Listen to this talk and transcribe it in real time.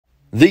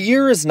The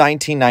year is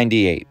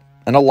 1998,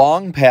 and a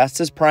long past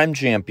his prime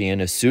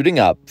champion is suiting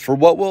up for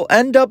what will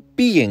end up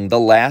being the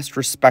last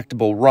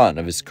respectable run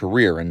of his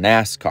career in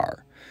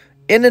NASCAR.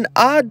 In an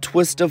odd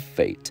twist of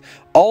fate,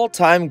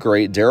 all-time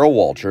great Darrell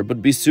Waltrip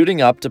would be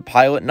suiting up to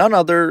pilot none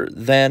other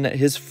than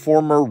his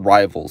former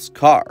rival's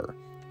car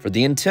for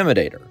the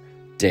Intimidator,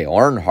 Dale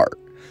Earnhardt.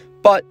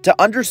 But to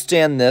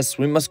understand this,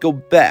 we must go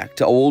back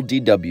to old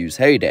DW's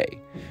heyday.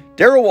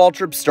 Darrell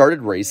Waltrip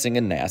started racing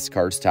in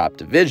NASCAR's top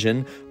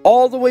division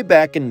all the way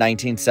back in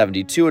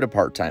 1972 at a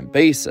part-time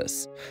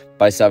basis.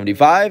 By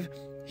 75,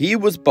 he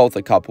was both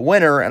a Cup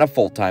winner and a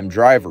full-time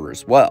driver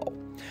as well.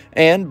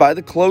 And by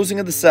the closing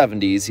of the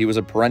 70s, he was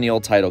a perennial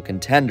title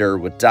contender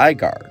with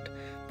Dyegard.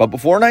 But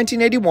before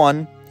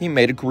 1981, he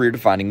made a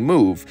career-defining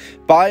move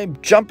by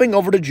jumping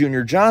over to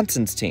Junior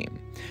Johnson's team.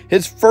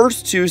 His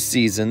first 2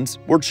 seasons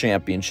were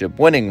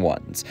championship-winning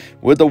ones,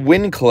 with a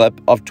win clip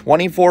of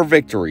 24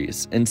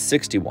 victories in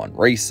 61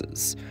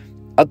 races,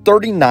 a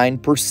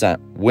 39%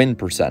 win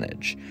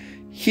percentage.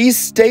 He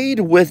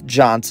stayed with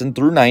Johnson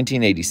through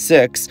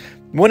 1986,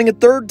 winning a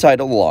 3rd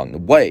title along the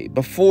way,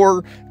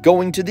 before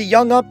going to the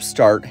young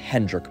upstart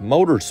Hendrick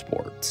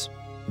Motorsports.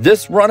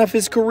 This run of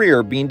his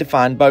career being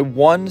defined by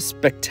one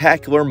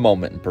spectacular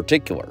moment in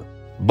particular.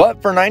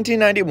 But for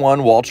 1991,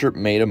 Waltrip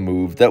made a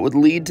move that would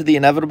lead to the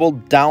inevitable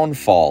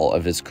downfall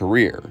of his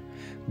career,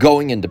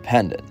 going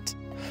independent.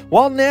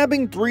 While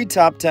nabbing 3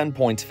 top 10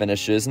 points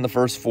finishes in the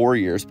first 4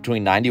 years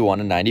between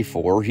 91 and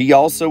 94, he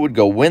also would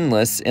go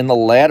winless in the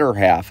latter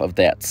half of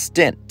that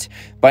stint.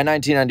 By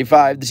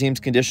 1995, the team's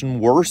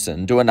condition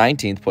worsened to a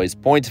 19th place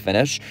points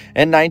finish,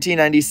 and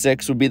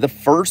 1996 would be the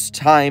first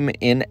time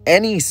in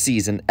any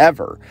season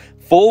ever,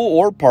 full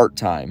or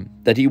part-time,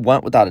 that he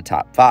went without a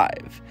top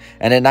 5.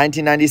 And in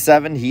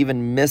 1997, he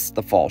even missed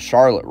the fall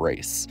Charlotte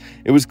race.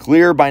 It was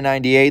clear by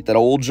 98 that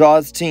Old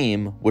Jaw's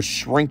team was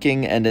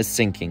shrinking and a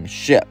sinking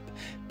ship.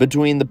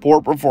 Between the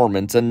poor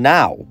performance and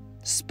now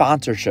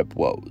sponsorship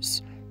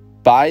woes.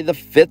 By the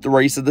 5th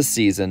race of the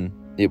season,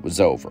 it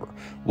was over.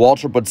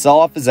 Waltrip would sell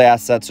off his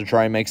assets to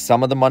try and make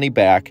some of the money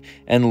back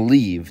and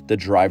leave the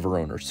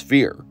driver-owner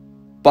sphere.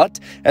 But,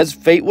 as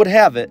fate would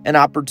have it, an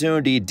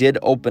opportunity did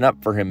open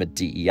up for him at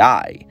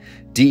DEI.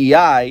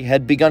 DEI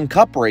had begun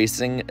cup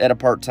racing at a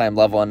part-time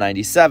level in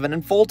 97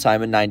 and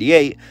full-time in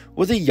 98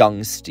 with a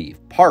young Steve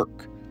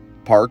Park.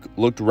 Park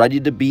looked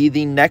ready to be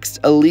the next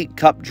elite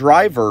cup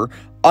driver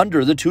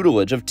under the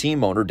tutelage of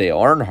team owner Dale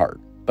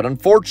Earnhardt. But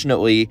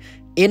unfortunately,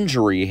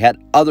 injury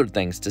had other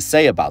things to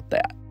say about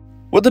that.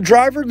 With the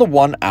driver the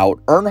one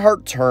out,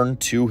 Earnhardt turned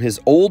to his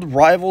old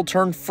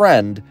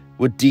rival-turned-friend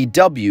with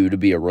DW to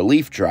be a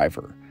relief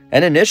driver,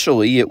 and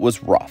initially it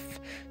was rough.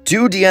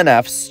 2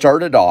 DNFs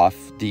started off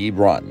the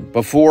run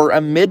before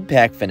a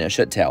mid-pack finish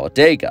at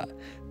Talladega,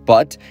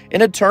 but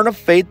in a turn of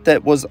fate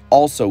that was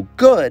also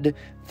good,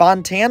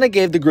 Fontana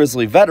gave the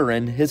Grizzly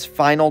veteran his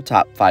final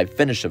top 5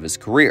 finish of his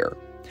career.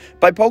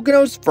 By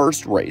Pocono's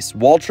first race,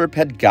 Waltrip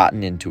had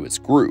gotten into his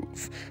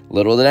groove.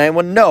 Little did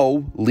anyone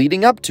know,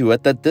 leading up to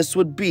it, that this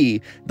would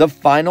be the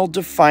final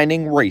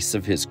defining race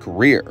of his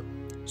career.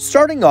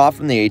 Starting off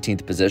in the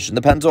 18th position,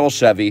 the Pennzoil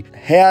Chevy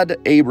had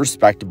a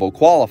respectable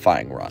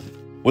qualifying run.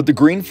 With the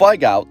green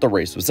flag out, the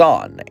race was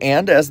on,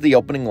 and as the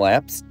opening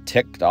laps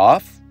ticked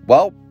off,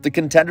 well, the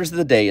contenders of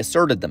the day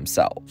asserted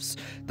themselves.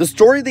 The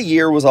story of the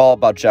year was all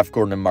about Jeff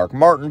Gordon and Mark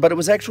Martin, but it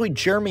was actually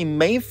Jeremy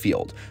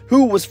Mayfield,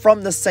 who was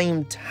from the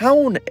same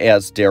town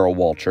as Darrell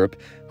Waltrip,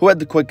 who had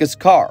the quickest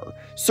car,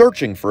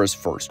 searching for his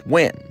first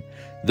win.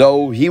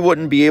 Though he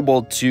wouldn't be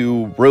able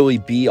to really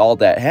be all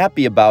that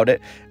happy about it,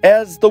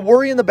 as the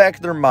worry in the back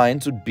of their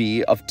minds would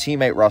be of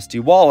teammate Rusty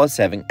Wallace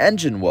having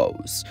engine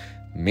woes.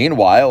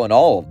 Meanwhile, in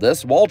all of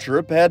this,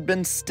 Waltrip had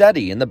been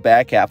steady in the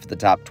back half of the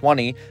top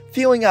 20,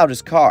 feeling out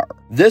his car.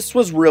 This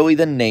was really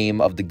the name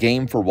of the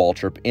game for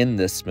Waltrip in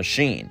this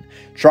machine,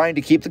 trying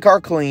to keep the car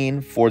clean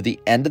for the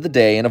end of the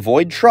day and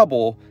avoid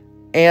trouble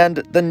and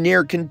the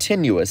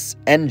near-continuous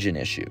engine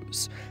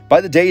issues. By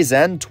the day's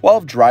end,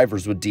 12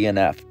 drivers would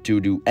DNF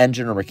due to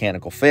engine or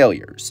mechanical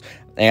failures.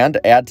 And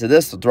add to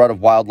this the threat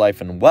of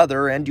wildlife and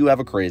weather, and you have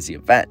a crazy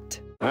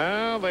event.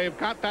 Well, they've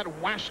got that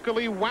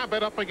wascally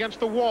wabbit up against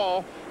the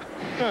wall.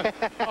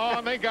 Oh,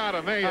 and they got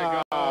him. There you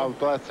go. Oh,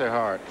 bless their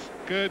hearts.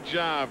 Good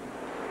job.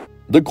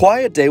 The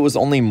quiet day was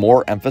only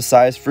more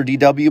emphasized for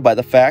DW by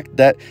the fact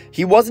that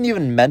he wasn't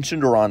even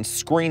mentioned or on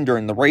screen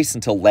during the race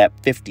until lap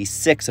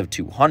 56 of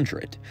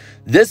 200.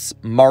 This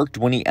marked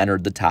when he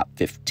entered the top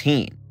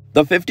 15.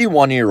 The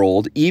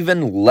 51-year-old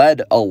even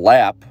led a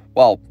lap,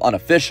 well,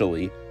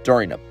 unofficially,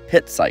 during a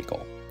pit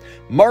cycle,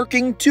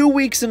 marking 2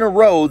 weeks in a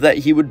row that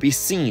he would be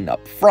seen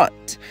up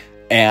front.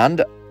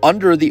 And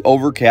under the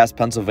overcast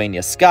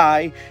Pennsylvania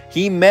sky,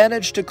 he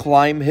managed to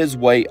climb his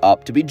way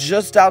up to be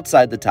just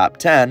outside the top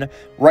 10,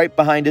 right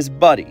behind his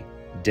buddy,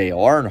 Dale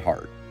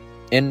Earnhardt.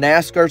 In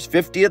NASCAR's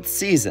 50th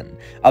season,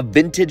 a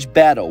vintage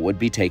battle would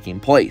be taking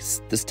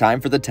place, this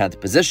time for the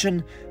 10th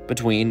position,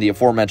 between the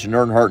aforementioned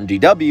Earnhardt and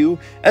DW,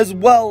 as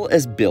well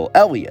as Bill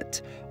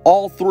Elliott.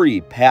 All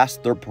 3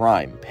 passed their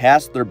prime,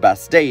 passed their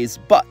best days,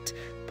 but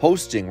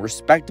posting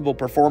respectable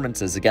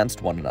performances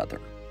against one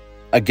another.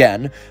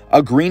 Again,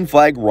 a green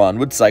flag run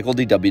would cycle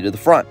DW to the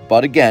front,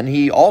 but again,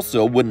 he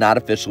also would not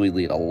officially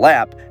lead a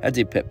lap as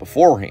he pit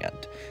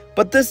beforehand.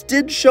 But this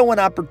did show an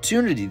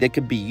opportunity that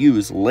could be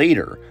used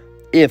later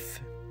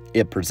if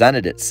it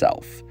presented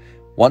itself.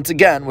 Once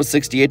again, with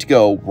 68 to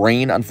go,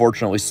 rain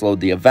unfortunately slowed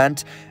the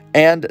event,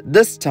 and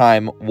this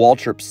time,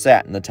 Waltrip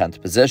sat in the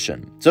 10th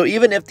position. So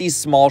even if these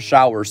small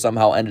showers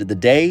somehow ended the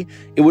day,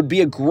 it would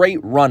be a great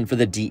run for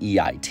the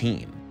DEI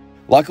team.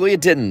 Luckily,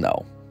 it didn't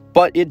though.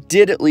 But it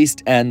did at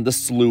least end the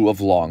slew of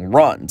long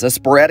runs, as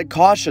sporadic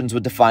cautions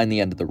would define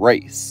the end of the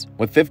race.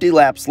 With 50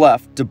 laps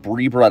left,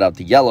 debris brought out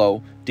the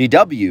yellow,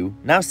 DW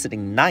now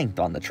sitting 9th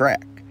on the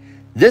track.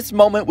 This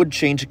moment would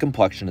change the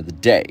complexion of the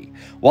day.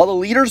 While the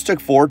leaders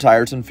took 4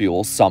 tires and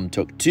fuel, some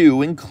took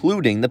 2,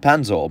 including the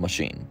Pennzoil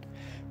machine.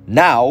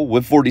 Now,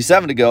 with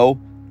 47 to go,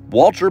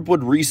 Waltrip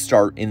would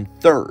restart in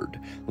 3rd.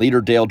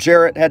 Leader Dale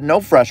Jarrett had no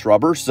fresh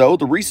rubber, so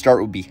the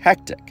restart would be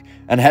hectic.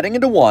 And heading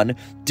into 1,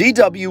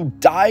 DW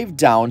dived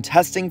down,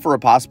 testing for a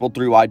possible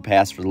 3-wide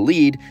pass for the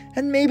lead,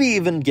 and maybe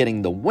even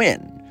getting the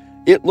win.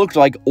 It looked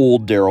like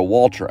old Darrell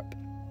Waltrip.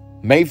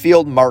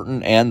 Mayfield,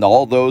 Martin, and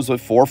all those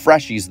with 4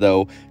 freshies,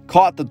 though,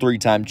 caught the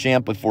 3-time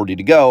champ with 40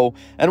 to go,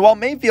 and while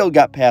Mayfield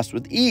got past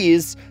with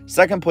ease,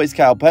 second-place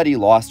Kyle Petty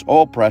lost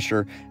oil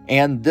pressure,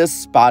 and this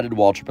spotted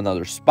Waltrip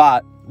another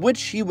spot,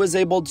 which he was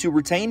able to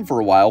retain for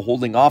a while,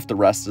 holding off the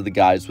rest of the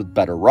guys with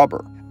better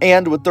rubber.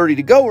 And with 30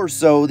 to go or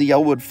so, the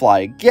yellow would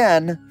fly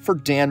again for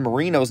Dan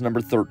Marino's number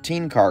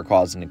 13 car,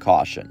 causing a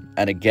caution.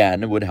 And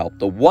again, it would help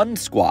the 1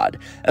 squad,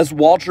 as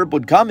Waltrip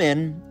would come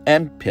in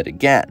and pit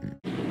again.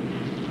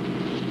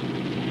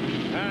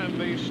 And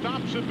the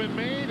stops have been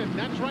made, and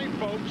that's right,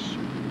 folks.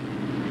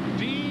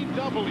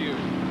 DW.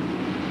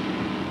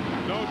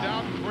 No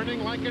doubt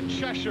grinning like a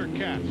Cheshire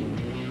cat.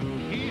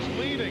 He's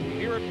leading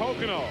here at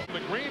Pocono.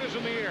 The green is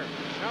in the air.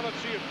 Now let's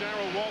see if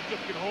Darrell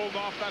Waltrip can hold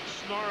off that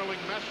snarling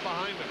mess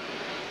behind him.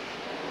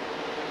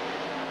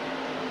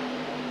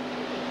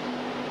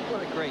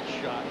 What a great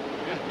shot.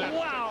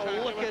 Wow,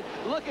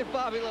 look at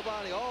Bobby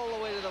Labonte all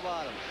the way to the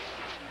bottom.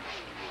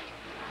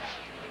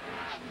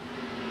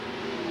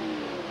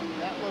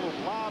 That little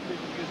blob that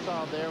you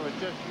saw there was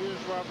just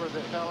used rubber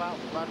that fell out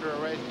from under a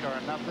race car.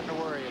 Nothing to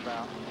worry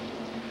about.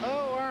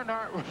 Oh,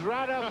 Earnhardt was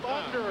right up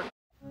under.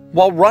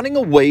 While running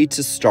away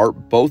to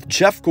start, both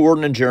Jeff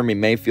Gordon and Jeremy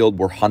Mayfield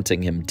were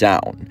hunting him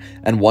down.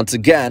 And once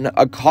again,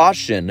 a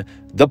caution,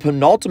 the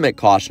penultimate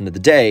caution of the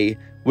day,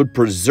 would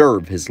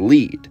preserve his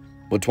lead.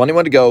 With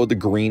 21 to go, the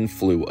green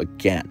flew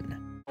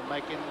again.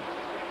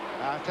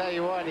 I'll tell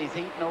you what, he's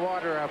heating the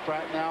water up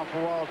right now for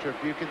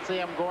Waltrip. You can see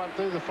him going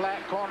through the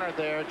flat corner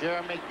there.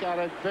 Jeremy got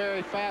a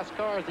very fast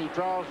car as he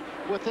draws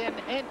within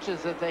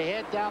inches as they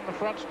head down the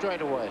front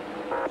straightaway.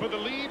 For the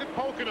lead at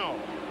Pocono.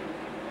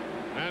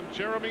 And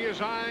Jeremy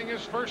is eyeing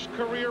his first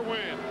career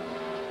win.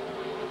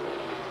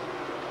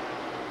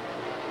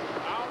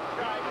 Out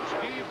comes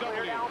Steve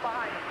W.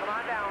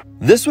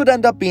 This would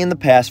end up being the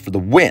pass for the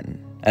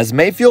win. As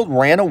Mayfield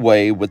ran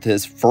away with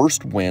his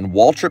first win,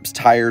 Waltrip's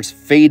tires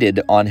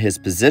faded on his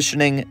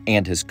positioning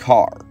and his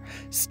car.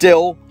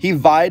 Still, he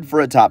vied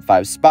for a top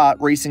 5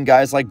 spot, racing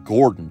guys like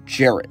Gordon,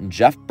 Jarrett, and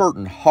Jeff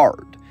Burton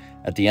hard.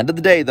 At the end of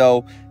the day,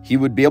 though, he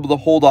would be able to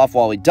hold off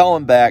Wally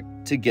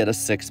Dellenbach to get a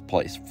 6th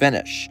place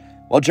finish.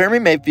 While Jeremy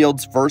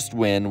Mayfield's first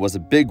win was a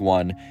big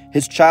one,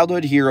 his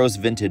childhood hero's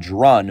vintage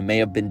run may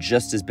have been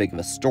just as big of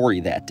a story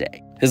that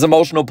day. His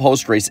emotional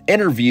post-race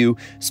interview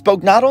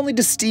spoke not only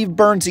to Steve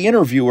Burns, the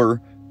interviewer,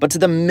 but to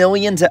the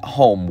millions at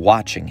home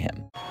watching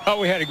him. Oh,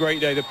 we had a great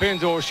day. The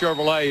Pennzoil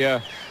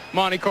Chevrolet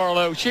Monte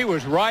Carlo, she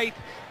was right.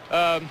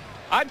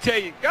 I'd tell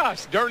you,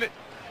 gosh, darn it,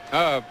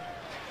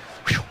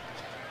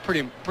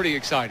 pretty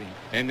exciting.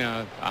 And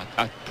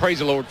I praise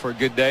the Lord for a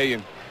good day,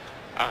 and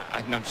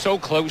I'm so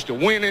close to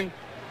winning.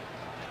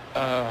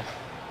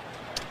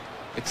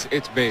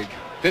 It's big.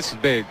 This is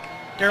big.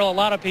 Darrell, a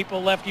lot of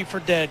people left you for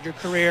dead. Your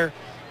career,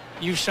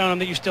 you've shown them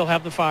that you still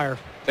have the fire.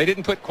 They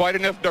didn't put quite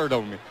enough dirt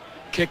on me.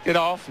 Kicked it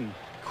off and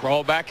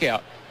crawled back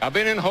out. I've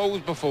been in holes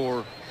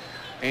before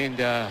and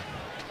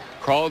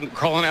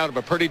crawling out of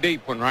a pretty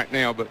deep one right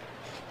now, but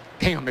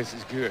damn, this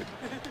is good.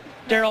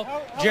 Darrell,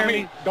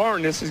 Jeremy,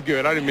 darn, this is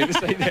good. I didn't mean to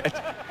say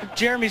that.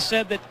 Jeremy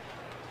said that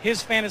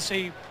his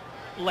fantasy,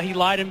 he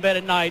lied in bed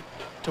at night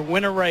to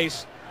win a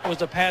race, was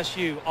to pass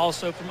you,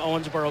 also from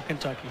Owensboro,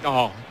 Kentucky.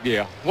 Oh,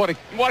 yeah. What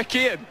a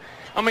kid.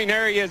 I mean,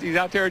 there he is. He's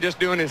out there just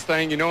doing his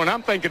thing, you know, and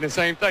I'm thinking the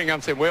same thing. I'm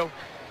saying, well,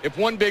 if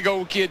one big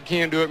old kid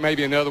can do it,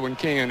 maybe another one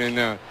can.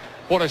 And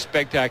what a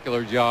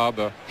spectacular job.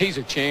 He's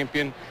a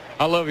champion.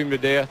 I love him to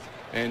death,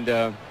 and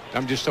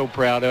I'm just so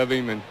proud of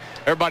him. And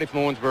everybody from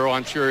Owensboro,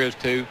 I'm sure, is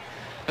too.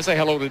 I say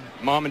hello to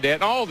Mom and Dad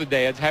and all the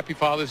dads. Happy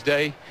Father's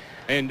Day.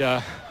 And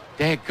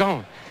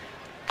daggone,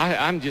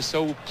 I'm just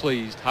so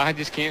pleased. I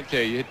just can't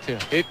tell you.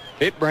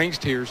 It brings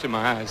tears to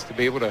my eyes to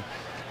be able to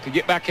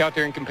get back out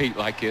there and compete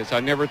like this. I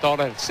never thought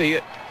I'd see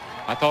it.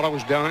 I thought I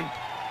was done.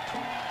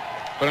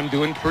 But I'm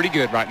doing pretty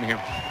good right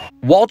now.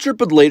 Waltrip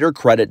would later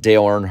credit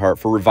Dale Earnhardt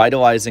for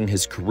revitalizing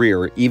his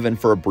career even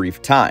for a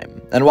brief time,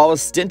 and while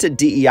his stint at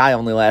DEI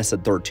only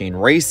lasted 13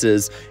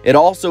 races, it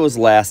also has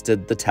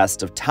lasted the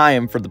test of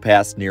time for the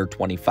past near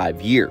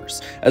 25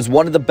 years, as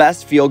one of the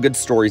best feel-good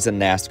stories in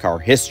NASCAR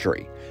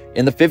history.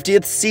 In the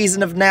 50th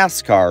season of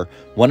NASCAR,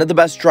 one of the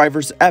best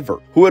drivers ever,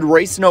 who had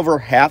raced in over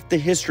half the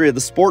history of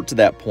the sport to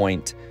that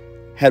point,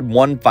 had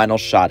one final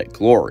shot at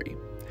glory.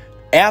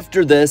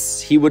 After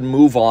this, he would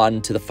move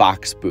on to the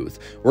Fox booth,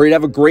 where he'd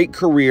have a great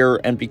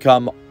career and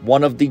become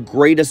one of the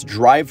greatest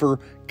driver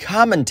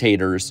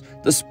commentators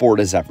the sport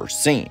has ever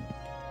seen.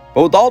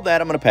 But with all that,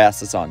 I'm going to pass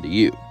this on to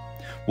you.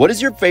 What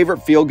is your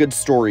favorite feel-good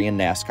story in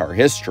NASCAR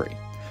history?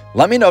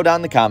 Let me know down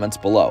in the comments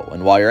below.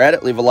 And while you're at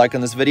it, leave a like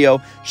on this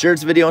video, share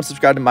this video, and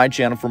subscribe to my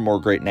channel for more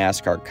great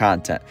NASCAR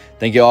content.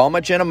 Thank you all my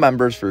channel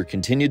members for your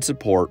continued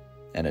support.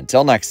 And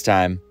until next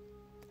time,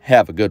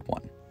 have a good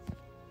one.